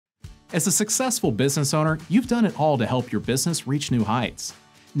As a successful business owner, you've done it all to help your business reach new heights.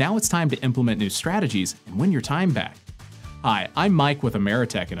 Now it's time to implement new strategies and win your time back. Hi, I'm Mike with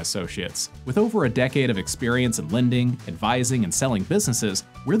Ameritech Associates. With over a decade of experience in lending, advising, and selling businesses,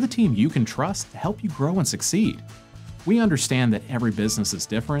 we're the team you can trust to help you grow and succeed. We understand that every business is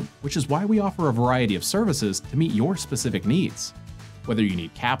different, which is why we offer a variety of services to meet your specific needs. Whether you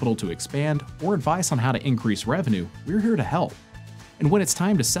need capital to expand or advice on how to increase revenue, we're here to help. And when it's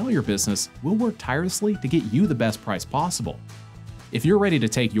time to sell your business, we'll work tirelessly to get you the best price possible. If you're ready to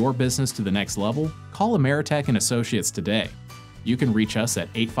take your business to the next level, call Ameritech Associates today. You can reach us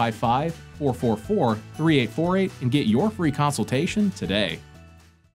at 855-444-3848 and get your free consultation today.